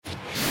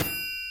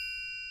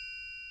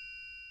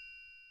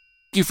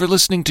Thank you for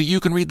listening to You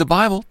Can Read the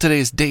Bible. Today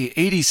is day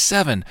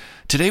 87.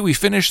 Today we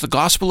finish the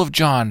Gospel of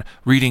John,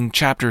 reading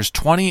chapters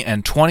 20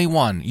 and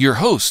 21. Your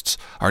hosts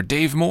are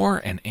Dave Moore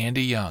and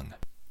Andy Young.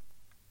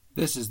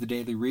 This is the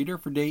Daily Reader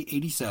for day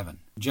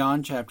 87,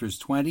 John chapters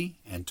 20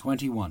 and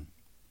 21.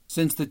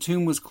 Since the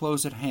tomb was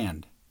close at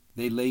hand,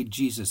 they laid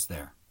Jesus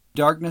there.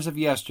 Darkness of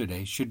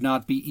yesterday should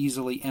not be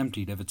easily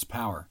emptied of its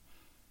power.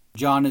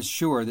 John is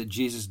sure that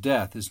Jesus'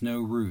 death is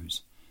no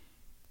ruse.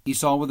 He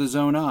saw with his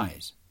own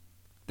eyes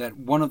that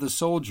one of the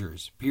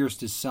soldiers pierced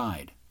his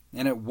side,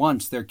 and at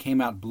once there came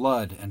out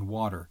blood and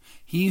water.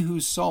 He who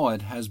saw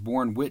it has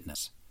borne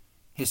witness.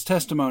 His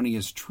testimony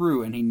is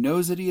true, and he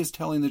knows that he is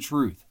telling the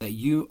truth, that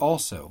you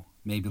also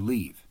may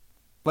believe.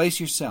 Place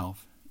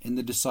yourself in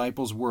the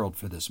disciples' world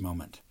for this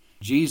moment.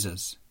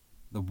 Jesus,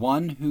 the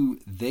one who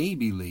they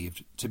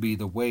believed to be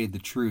the way, the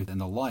truth,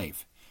 and the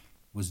life,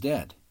 was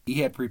dead.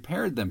 He had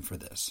prepared them for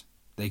this.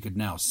 They could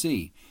now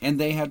see, and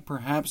they had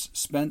perhaps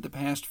spent the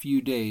past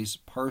few days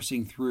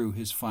parsing through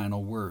his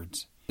final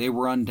words. They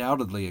were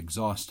undoubtedly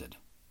exhausted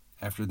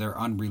after their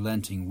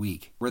unrelenting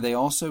week. Were they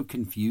also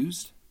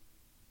confused,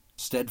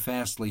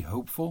 steadfastly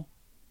hopeful,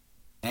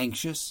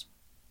 anxious,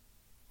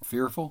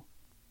 fearful?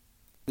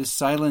 This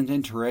silent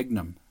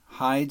interregnum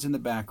hides in the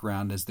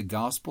background as the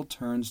gospel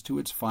turns to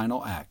its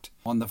final act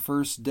on the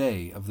first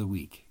day of the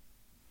week.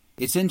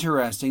 It's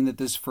interesting that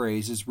this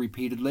phrase is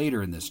repeated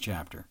later in this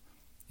chapter,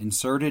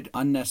 inserted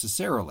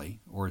unnecessarily,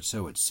 or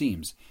so it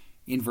seems,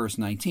 in verse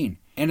 19.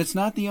 And it's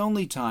not the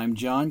only time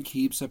John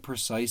keeps a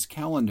precise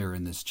calendar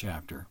in this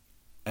chapter,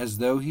 as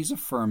though he's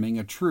affirming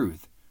a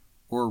truth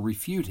or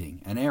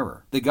refuting an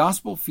error. The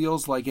gospel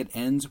feels like it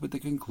ends with the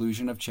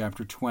conclusion of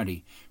chapter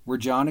 20, where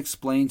John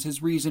explains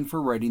his reason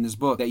for writing this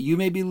book, that you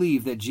may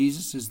believe that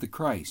Jesus is the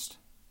Christ,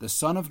 the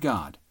Son of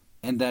God,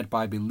 and that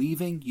by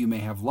believing you may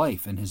have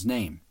life in his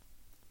name.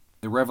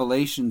 The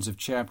revelations of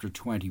chapter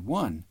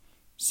 21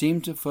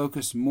 seem to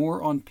focus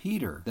more on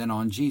Peter than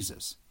on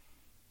Jesus.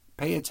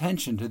 Pay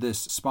attention to this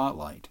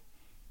spotlight.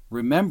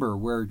 Remember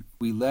where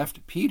we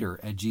left Peter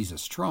at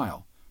Jesus'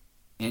 trial,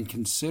 and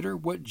consider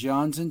what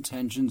John's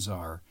intentions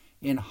are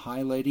in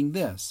highlighting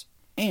this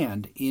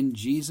and in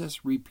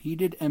Jesus'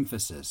 repeated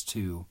emphasis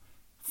to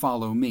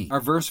follow me.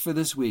 Our verse for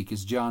this week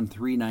is John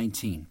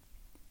 3:19.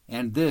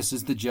 And this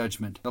is the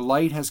judgment. The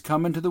light has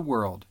come into the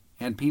world,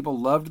 and people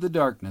loved the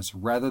darkness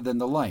rather than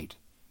the light,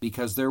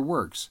 because their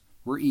works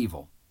were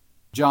evil.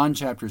 John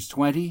chapters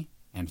 20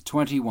 and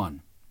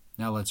 21.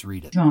 Now let's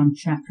read it. John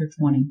chapter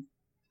 20.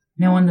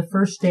 Now on the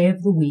first day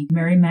of the week,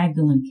 Mary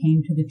Magdalene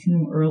came to the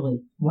tomb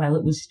early, while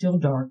it was still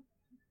dark,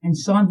 and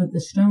saw that the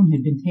stone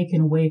had been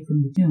taken away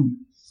from the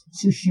tomb.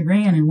 So she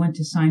ran and went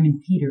to Simon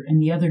Peter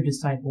and the other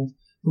disciple,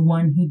 the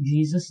one whom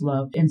Jesus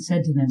loved, and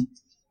said to them,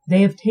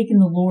 They have taken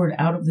the Lord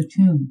out of the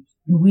tomb,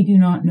 and we do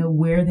not know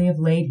where they have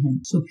laid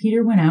him. So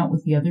Peter went out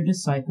with the other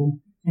disciple,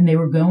 and they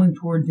were going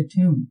toward the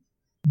tomb.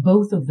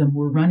 Both of them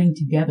were running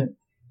together.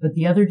 But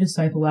the other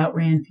disciple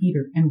outran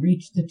Peter and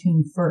reached the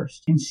tomb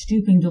first, and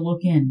stooping to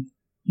look in,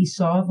 he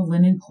saw the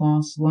linen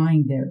cloths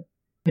lying there,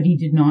 but he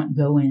did not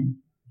go in.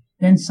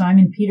 Then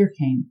Simon Peter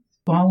came,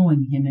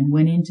 following him, and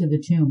went into the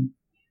tomb.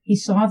 He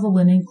saw the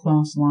linen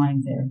cloths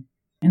lying there,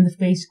 and the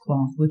face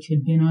cloth which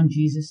had been on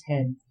Jesus'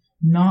 head,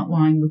 not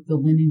lying with the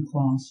linen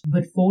cloths,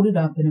 but folded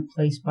up in a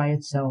place by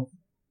itself.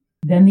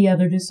 Then the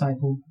other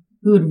disciple,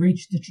 who had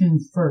reached the tomb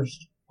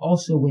first,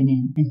 also went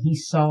in, and he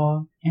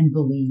saw and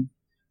believed.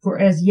 For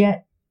as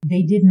yet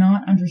they did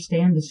not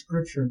understand the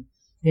scripture,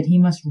 that he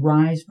must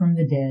rise from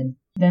the dead.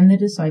 Then the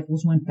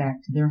disciples went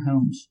back to their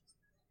homes.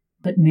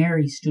 But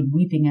Mary stood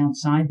weeping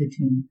outside the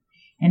tomb,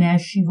 and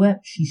as she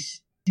wept, she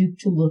stooped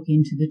to look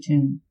into the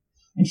tomb.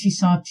 And she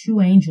saw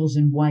two angels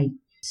in white,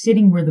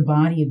 sitting where the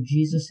body of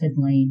Jesus had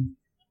lain,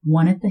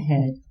 one at the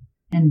head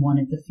and one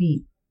at the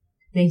feet.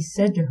 They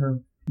said to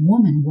her,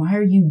 Woman, why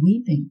are you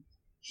weeping?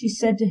 She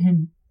said to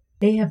him,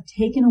 They have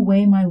taken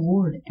away my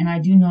Lord, and I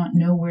do not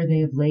know where they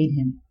have laid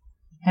him.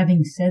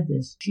 Having said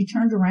this, she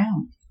turned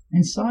around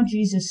and saw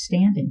Jesus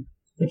standing,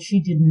 but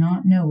she did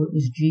not know it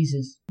was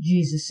Jesus.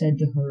 Jesus said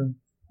to her,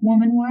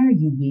 Woman, why are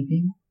you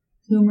weeping?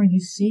 Whom are you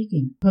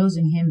seeking?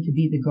 Supposing him to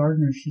be the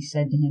gardener, she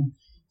said to him,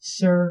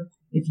 Sir,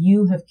 if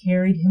you have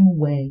carried him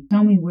away,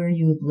 tell me where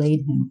you have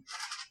laid him,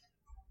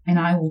 and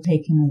I will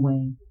take him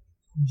away.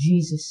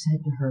 Jesus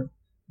said to her,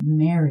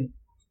 Mary.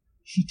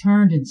 She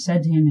turned and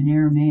said to him in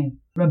Aramaic,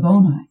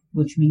 Rabboni,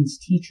 which means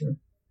teacher.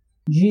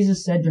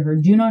 Jesus said to her,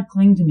 Do not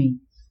cling to me,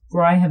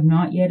 for I have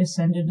not yet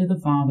ascended to the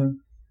Father,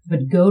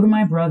 but go to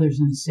my brothers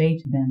and say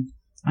to them,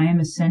 I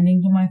am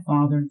ascending to my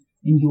Father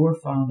and your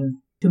Father,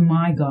 to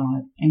my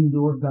God and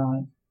your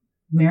God.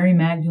 Mary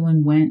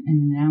Magdalene went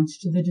and announced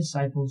to the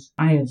disciples,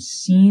 I have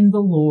seen the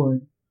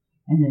Lord,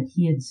 and that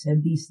he had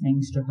said these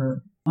things to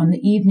her. On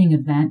the evening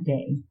of that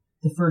day,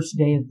 the first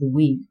day of the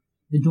week,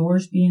 the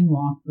doors being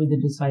locked where the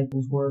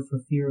disciples were for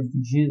fear of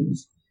the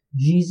Jews,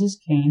 Jesus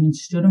came and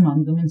stood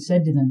among them and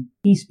said to them,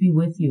 Peace be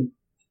with you.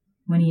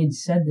 When he had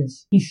said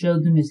this, he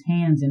showed them his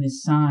hands and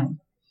his side.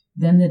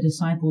 Then the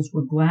disciples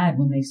were glad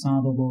when they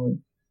saw the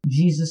Lord.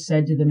 Jesus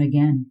said to them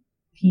again,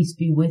 Peace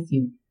be with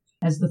you.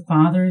 As the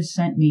Father has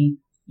sent me,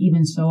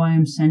 even so I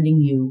am sending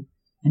you.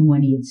 And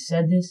when he had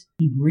said this,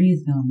 he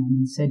breathed on them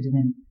and said to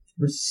them,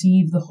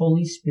 Receive the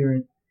Holy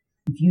Spirit.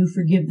 If you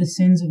forgive the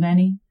sins of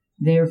any,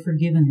 they are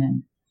forgiven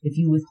them. If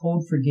you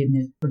withhold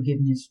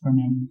forgiveness from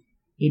any,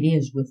 it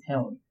is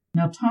withheld.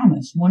 Now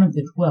Thomas, one of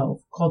the 12,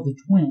 called the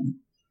twin,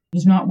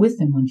 was not with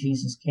them when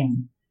Jesus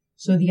came.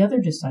 So the other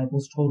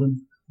disciples told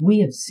him, We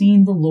have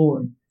seen the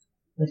Lord.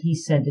 But he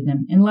said to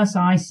them, Unless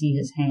I see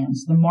his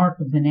hands, the mark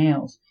of the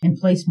nails, and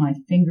place my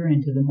finger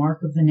into the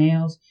mark of the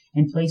nails,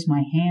 and place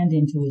my hand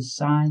into his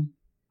side,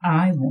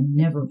 I will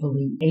never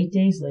believe. 8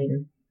 days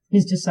later,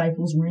 his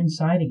disciples were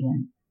inside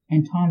again,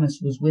 and Thomas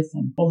was with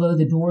them. Although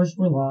the doors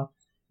were locked,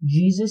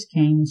 Jesus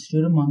came and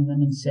stood among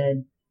them and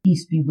said,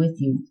 Peace be with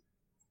you.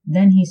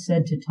 Then he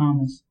said to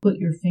Thomas, Put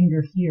your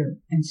finger here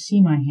and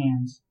see my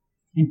hands,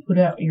 and put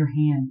out your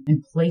hand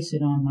and place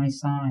it on my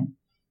side.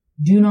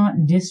 Do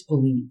not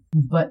disbelieve,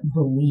 but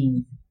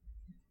believe.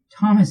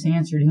 Thomas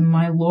answered him,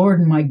 My Lord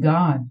and my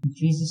God.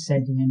 Jesus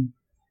said to him,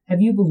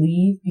 Have you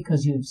believed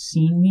because you have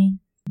seen me?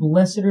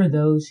 Blessed are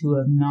those who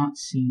have not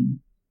seen,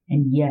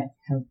 and yet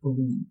have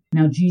believed.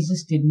 Now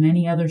Jesus did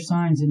many other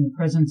signs in the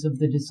presence of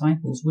the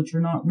disciples, which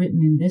are not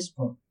written in this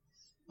book,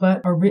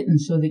 but are written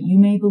so that you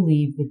may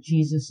believe that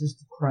Jesus is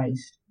the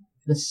Christ,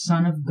 the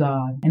Son of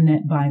God, and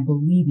that by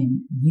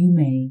believing you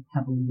may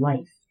have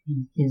life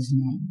in his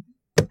name.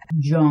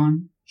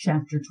 John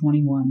chapter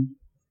 21.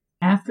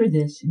 After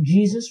this,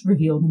 Jesus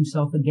revealed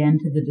himself again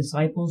to the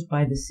disciples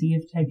by the Sea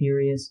of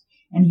Tiberias,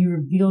 and he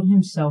revealed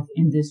himself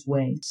in this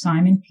way.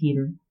 Simon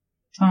Peter,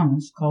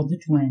 Thomas, called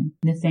the twin,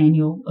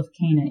 Nathanael of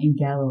Cana in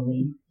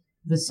Galilee,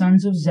 the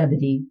sons of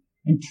Zebedee,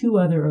 and 2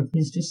 other of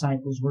his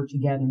disciples were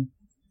together.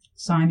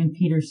 Simon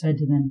Peter said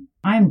to them,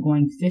 I am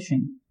going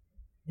fishing.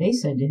 They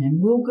said to him,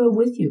 We'll go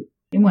with you.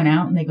 They went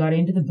out and they got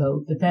into the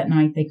boat, but that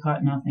night they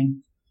caught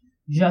nothing.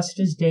 Just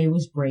as day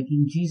was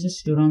breaking, Jesus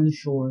stood on the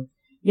shore.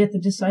 Yet the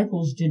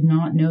disciples did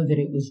not know that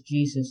it was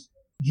Jesus.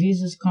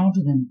 Jesus called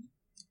to them,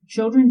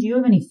 Children, do you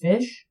have any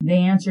fish? They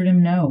answered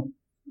him, No.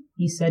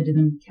 He said to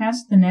them,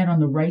 Cast the net on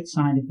the right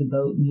side of the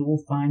boat, and you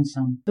will find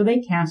some. So they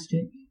cast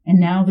it, and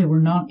now they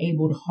were not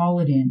able to haul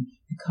it in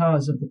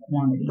because of the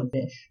quantity of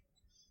fish.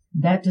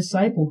 That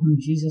disciple whom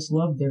Jesus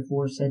loved,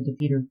 therefore, said to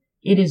Peter,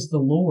 It is the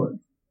Lord.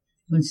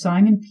 When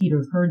Simon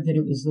Peter heard that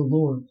it was the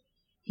Lord,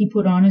 he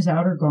put on his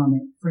outer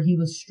garment, for he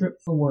was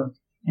stripped for work,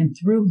 and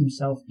threw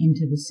himself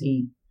into the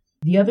sea.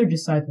 The other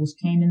disciples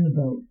came in the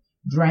boat,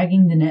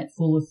 dragging the net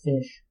full of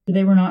fish, for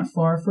they were not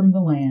far from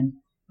the land,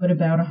 but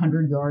about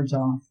 100 yards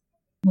off.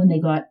 When they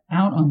got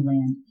out on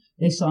land,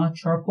 they saw a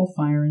charcoal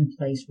fire in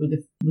place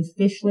with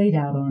fish laid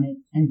out on it,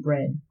 and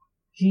bread.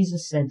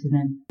 Jesus said to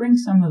them, Bring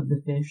some of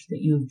the fish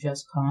that you have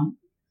just caught.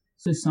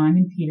 So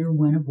Simon Peter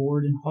went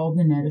aboard and hauled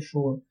the net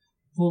ashore,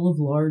 full of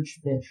large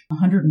fish,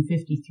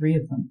 153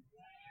 of them.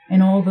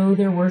 And although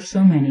there were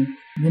so many,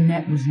 the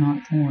net was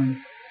not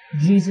torn.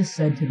 Jesus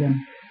said to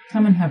them,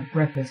 Come and have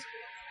breakfast.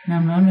 Now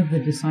none of the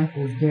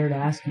disciples dared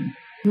ask him,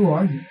 Who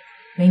are you?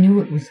 They knew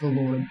it was the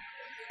Lord.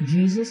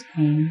 Jesus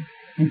came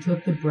and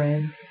took the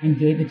bread and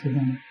gave it to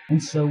them,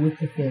 and so with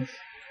the fish.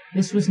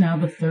 This was now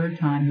the 3rd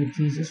time that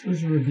Jesus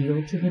was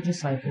revealed to the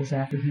disciples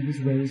after he was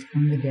raised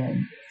from the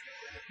dead.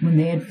 When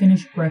they had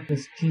finished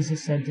breakfast,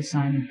 Jesus said to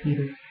Simon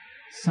Peter,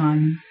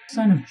 Simon,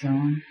 son of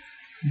John,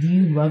 do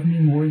you love me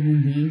more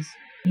than these?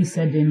 He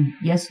said to him,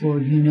 Yes,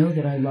 Lord, you know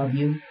that I love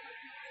you.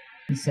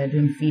 He said to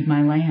him, Feed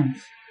my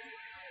lambs.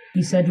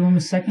 He said to him a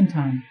 2nd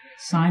time,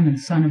 Simon,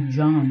 son of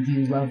John, do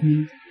you love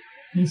me?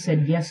 He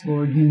said, Yes,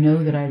 Lord, you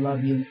know that I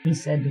love you. He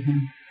said to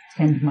him,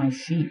 Tend my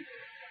sheep.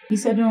 He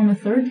said to him a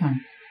 3rd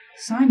time,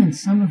 Simon,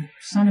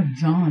 son of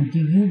John, do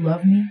you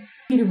love me?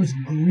 Peter was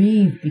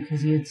grieved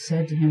because he had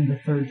said to him the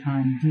 3rd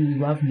time, Do you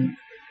love me?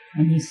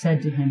 And he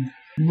said to him,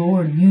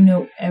 Lord, you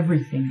know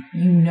everything.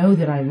 You know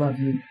that I love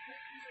you.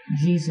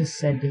 Jesus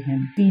said to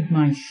him, Feed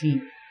my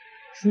sheep.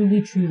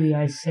 Truly, truly,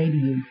 I say to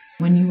you,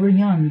 when you were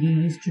young, you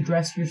used to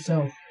dress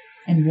yourself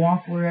and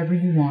walk wherever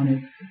you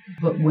wanted.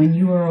 But when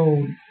you are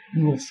old,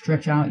 you will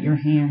stretch out your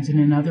hands, and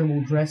another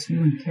will dress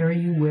you and carry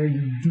you where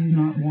you do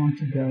not want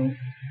to go.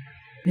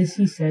 This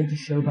he said to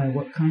show by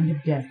what kind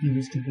of death he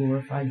was to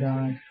glorify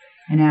God.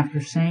 And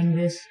after saying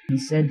this, he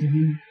said to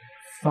him,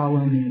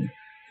 Follow me.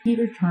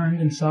 Peter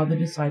turned and saw the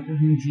disciple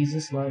whom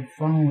Jesus loved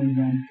following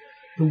them,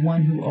 the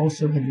one who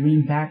also had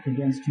leaned back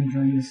against him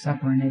during the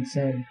supper and had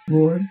said,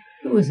 Lord,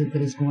 who is it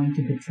that is going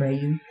to betray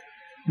you?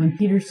 When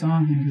Peter saw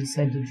him, he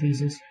said to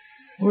Jesus,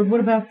 Lord, what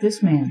about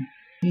this man?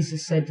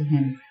 Jesus said to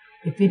him,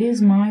 If it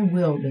is my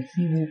will that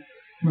he will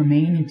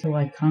remain until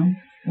I come,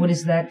 what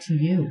is that to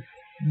you?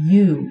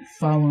 You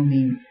follow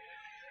me.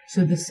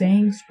 So the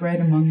saying spread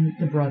among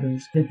the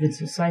brothers that the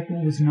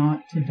disciple was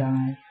not to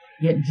die.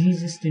 Yet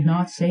Jesus did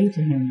not say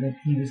to him that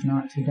he was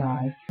not to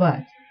die,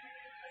 but,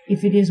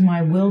 If it is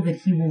my will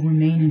that he will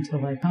remain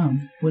until I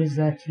come, what is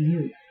that to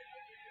you?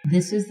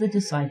 This is the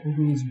disciple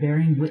who is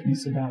bearing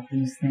witness about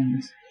these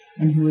things,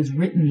 and who has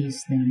written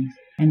these things,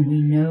 and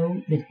we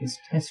know that his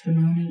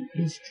testimony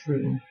is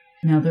true.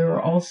 Now there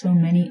are also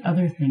many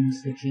other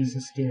things that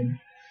Jesus did.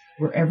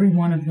 Were every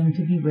one of them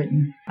to be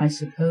written, I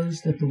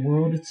suppose that the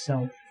world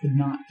itself could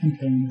not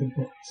contain the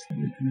books that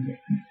would be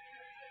written.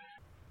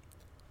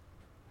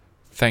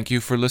 Thank you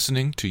for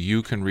listening to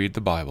You Can Read the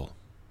Bible.